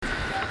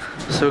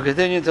So we're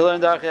continuing to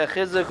learn Darchei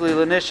HaChizuk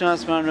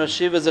L'Nishmas Man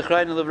Rashiva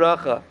Zechraynu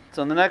L'Vracha.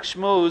 So in the next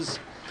shmooze,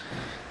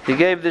 he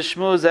gave the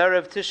shmooze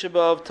Erev Tisha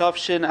B'Av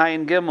Tafshin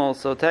Ayin Gimel,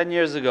 so 10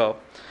 years ago.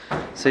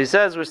 So he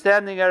says we're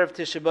standing Erev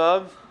Tisha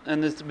B'Av,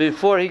 and this,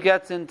 before he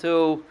gets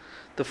into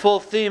the full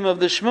theme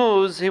of the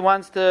shmooze, he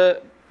wants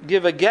to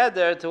give a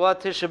geder to what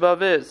Tisha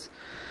B'Av is.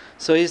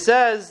 So he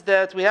says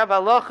that we have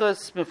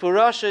halachas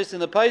mefurashos in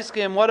the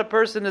Paiskim, what a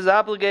person is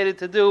obligated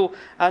to do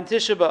on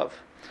Tisha B'Av.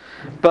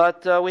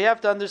 But we have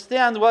to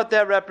understand what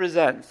that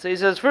represents. So he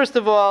says, first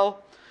of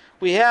all,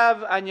 we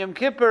have on Yom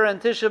Kippur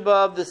and Tisha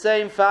B'Av the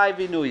same 5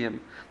 inuyim.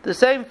 The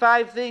same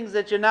 5 things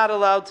that you're not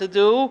allowed to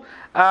do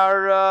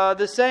are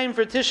the same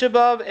for Tisha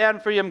B'Av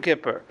and for Yom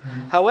Kippur.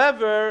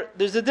 However,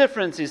 there's a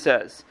difference, he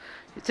says.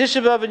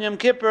 Tisha B'Av and Yom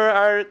Kippur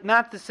are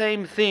not the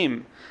same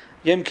theme.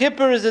 Yom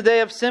Kippur is a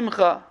day of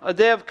simcha, a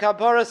day of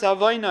kaparas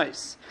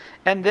avonos,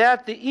 and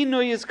that the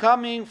inui is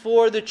coming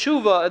for the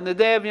tshuva in the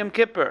day of Yom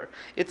Kippur.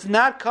 It's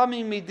not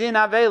coming midin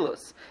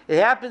Aveilus. It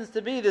happens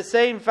to be the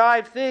same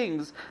 5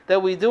 things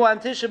that we do on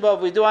Tisha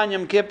B'Av, we do on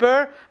Yom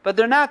Kippur, but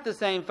they're not the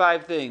same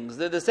 5 things.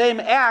 They're the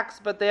same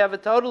acts, but they have a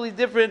totally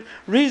different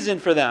reason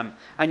for them.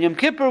 On Yom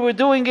Kippur, we're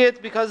doing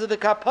it because of the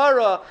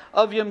kapara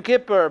of Yom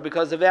Kippur,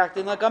 because of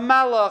acting like a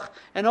malach,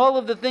 and all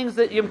of the things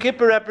that Yom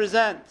Kippur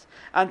represents.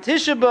 On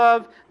Tisha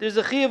B'Av, there's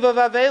a chiyuv of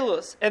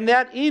Aveilus, and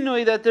that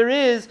inui that there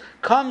is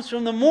comes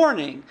from the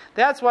morning.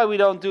 That's why we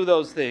don't do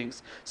those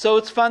things. So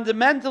it's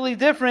fundamentally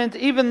different,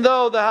 even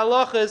though the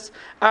halachas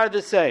are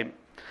the same.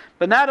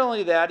 But not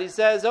only that, he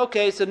says,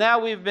 okay, so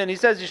now he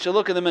says you should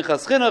look at the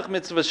Minchas Chinuch,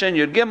 Mitzvah Shen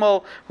Yud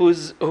Gimel,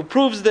 who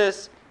proves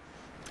this.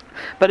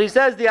 But he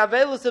says the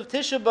Aveilus of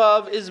Tisha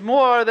B'Av is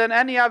more than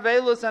any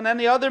Aveilus on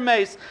any other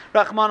mace,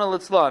 Rachmana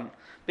litzlan.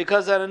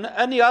 Because on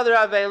any other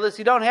Aveilus,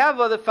 you don't have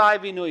other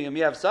 5 inuyim.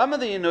 You have some of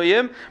the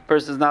inuyim.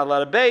 Person's not allowed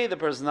to bathe, the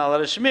person's not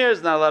allowed to shmir,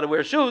 he's not allowed to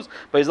wear shoes,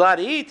 but he's allowed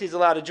to eat, he's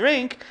allowed to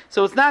drink.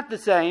 So it's not the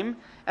same.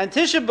 And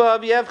Tisha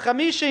B'Av, you have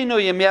chamisha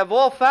inuyim. You have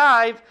all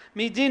 5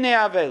 midine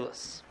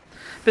Aveilus.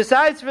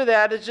 Besides for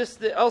that, it's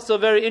just also a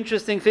very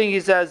interesting thing he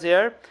says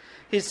here.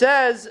 He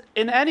says,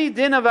 in any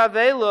din of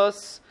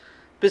Aveilus,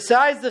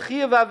 besides the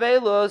chiyuv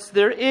Aveilus,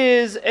 there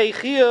is a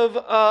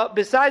chiyuv,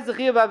 besides the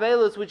chiyuv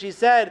Aveilus, which he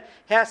said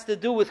has to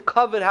do with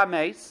kavod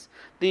hameis.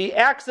 The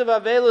acts of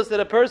Aveilus that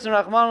a person,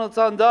 Rachmana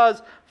litzlan,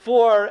 does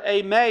for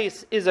a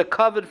mace is a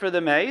kavod for the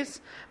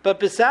mace. But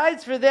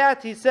besides for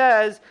that, he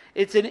says,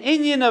 it's an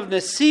inyan of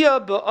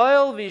nesiya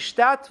b'oil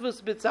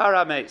v'ishtatvus b'tzar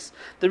hameis.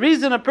 The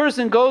reason a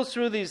person goes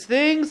through these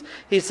things,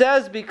 he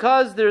says,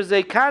 because there's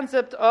a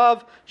concept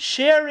of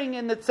sharing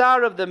in the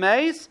tzar of the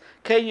mace.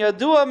 Ken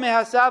yadua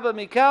mehasaba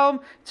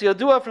mikelm. It's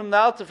yadua from the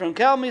Alta from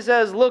Kelm. He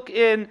says, look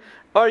in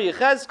Or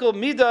Yechezkel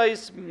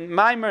Midos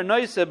Maimer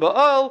Noise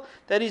Ba'ol,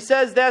 that he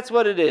says that's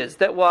what it is.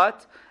 That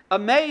what? A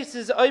mace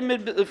is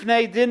Oymid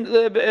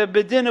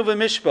Bedin of a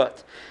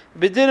Mishpat.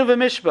 Bedin of a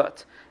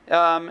Mishpat.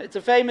 It's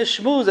a famous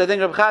shmooze. I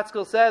think Rav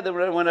HaChizuk said that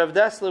when Rav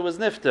Dessler was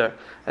nifter.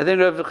 I think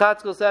Rav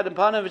HaChizuk said in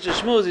Panovich's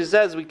shmooze, he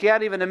says, we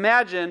can't even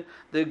imagine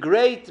the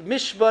great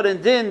mishpat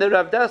and din that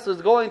Rav Dessler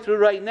is going through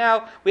right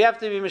now. We have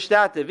to be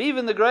mishtativ.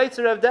 Even the great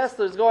Rav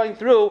Dessler is going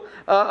through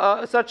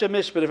such a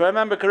mishpat. If I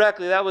remember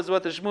correctly, that was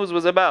what the shmooze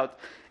was about.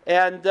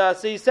 And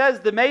so he says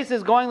the mace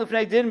is going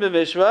l'fnei din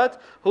b'mishvat.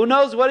 Who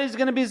knows what he's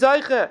going to be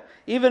zayche?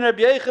 Even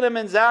Rabbi Yechanan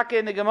and Zakeh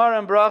in the Gemara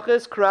and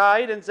Brachas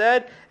cried and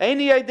said,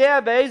 "Eini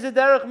idea be'ezeh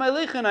derech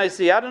melichin I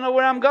see. I don't know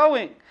where I'm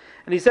going."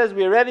 And he says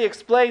we already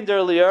explained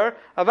earlier.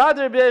 Avad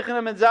Rabbi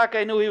Yechanan and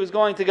Zakeh knew he was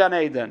going to Gan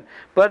Eden,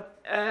 but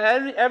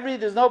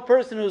there's no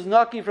person who's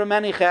naki from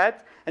any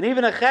chet. And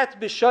even a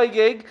chet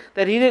b'shoigig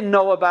that he didn't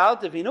know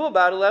about, if he knew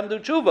about it, let him do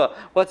tshuva.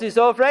 What's he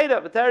so afraid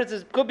of? But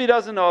Teretz could be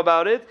doesn't know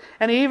about it.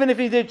 And even if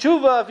he did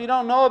tshuva, if you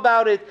don't know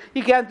about it,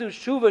 he can't do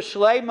tshuva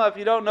shleima if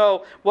you don't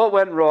know what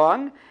went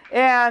wrong.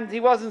 And he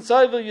wasn't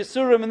soivel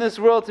yisurim in this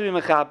world to be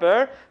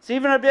mechaper. So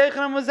even Rabbi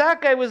Yechanan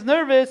Zakeh was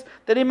nervous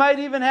that he might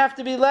even have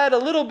to be led a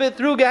little bit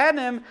through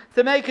Gehenim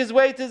to make his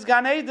way to his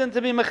Gan Eden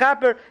to be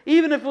mechaper,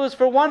 even if it was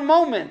for one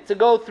moment to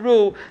go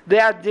through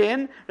that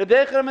din.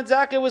 Rabbi Yechanan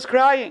Zakeh was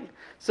crying.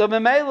 So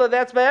Memela,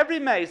 that's by every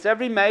mace.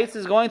 Every mace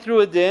is going through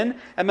a din,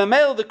 and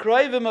Memela, the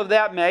kroivim of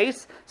that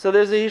mace, so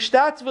there's a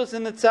hishtatzvus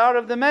in the tzar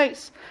of the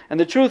mace. And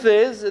the truth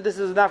is, this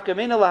is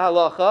nafkamina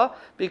lahalacha,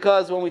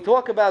 because when we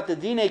talk about the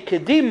dine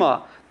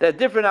kedima, that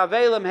different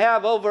Avelim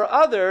have over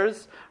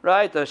others,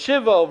 right? A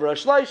Shiva over a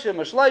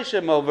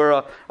Shleishim over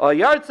a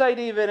Yartzeit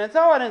even, and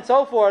so on and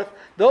so forth.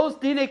 Those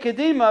Dine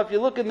Kedima, if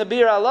you look in the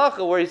Bir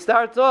Halacha, where he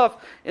starts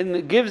off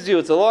and gives you,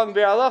 it's a long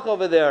Bir Halacha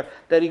over there,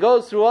 that he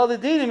goes through all the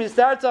Dinim, he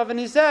starts off and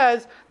he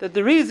says that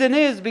the reason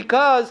is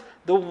because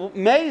the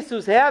mace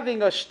who's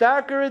having a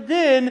starker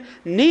din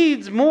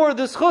needs more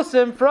the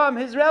schusim from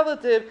his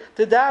relative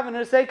to daven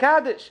or say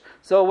Kaddish.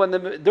 So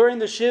during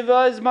the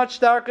Shiva is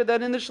much darker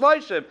than in the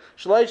Shleishim.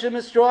 Shleishim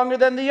is stronger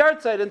than the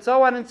Yartzeit, and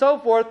so on and so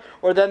forth.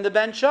 Or then the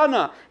Ben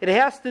Shana. It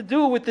has to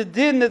do with the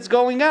din that's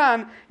going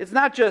on. It's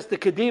not just the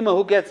Kedima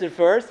who gets it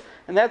first.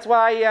 And that's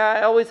why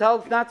I always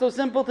held it's not so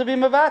simple to be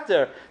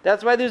Mavater.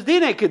 That's why there's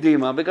Dine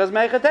Kedima, because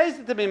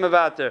Mechates to be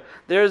Mavater.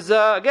 There's,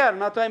 again, I'm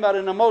not talking about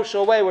in an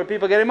emotional way where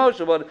people get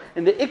emotional, but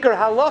in the Iker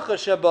Halacha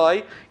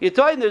Shabai, you're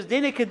talking there's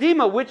Dine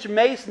Kedima, which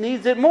mace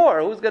needs it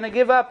more? Who's going to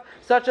give up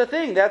such a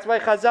thing? That's why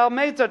Chazal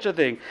made such a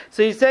thing.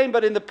 So he's saying,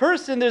 but in the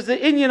person, there's the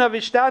Inyan of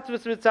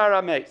Ishtatvus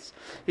Mitzara mace.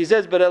 He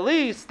says, but at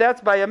least that's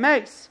by a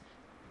mace.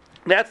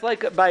 That's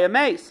like by a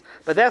mace.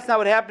 But that's not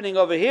what's happening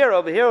over here.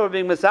 Over here we're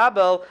being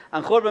misabel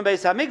on Churban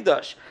Beis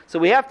HaMikdash. So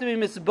we have to be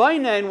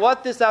misbaina in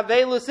what this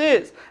Aveilus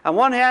is. On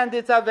one hand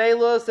it's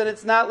Aveilus and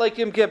it's not like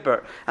Yom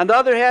Kippur. On the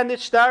other hand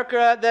it's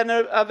starker than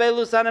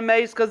Aveilus on a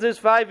mace because there's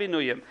 5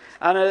 Inuyim.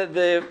 On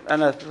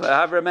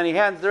however many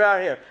hands there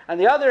are here. On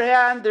the other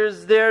hand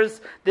there's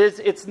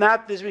it's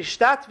not this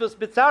Rishtatvus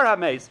B'tzar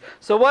HaMace.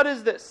 So what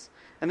is this?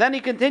 And then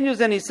he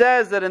continues and he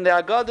says that in the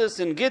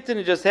Agadas in Gittin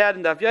he just had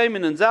in Daf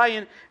Yomin and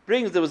Zayin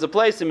brings there was a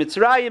place in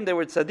Mitzrayim, there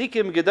were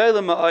tzaddikim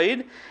gedolim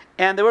ma'od,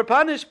 and they were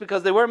punished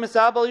because they were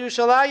misabel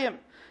Yushalayim.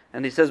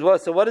 And he says, well,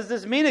 so what does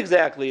this mean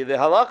exactly? The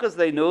halachas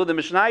they knew, the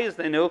mishnayos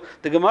they knew,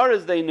 the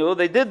gemaras they knew,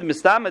 they did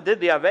Mistama, did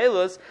the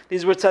Aveilus.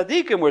 These were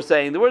tzaddikim, we're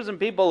saying. There wasn't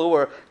people who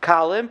were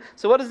kalim.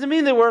 So what does it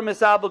mean they were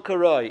misabel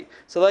karoi?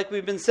 So like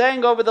we've been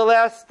saying over the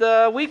last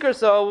week or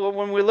so,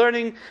 when we're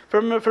learning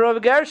from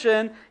Rav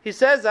Gershon, he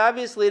says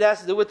obviously it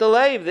has to do with the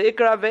leiv. The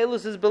ikar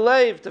Aveilus is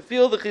beleiv, to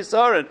feel the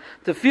chisaron,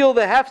 to feel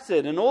the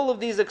hefsid, and all of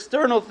these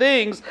external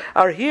things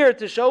are here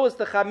to show us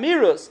the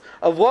chamirus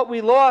of what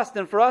we lost,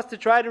 and for us to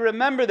try to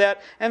remember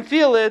that and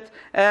feel it,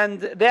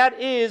 and that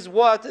is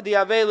what the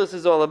Aveilus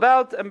is all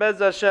about. And Bez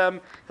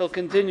Hashem, he'll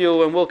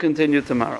continue, and we'll continue tomorrow.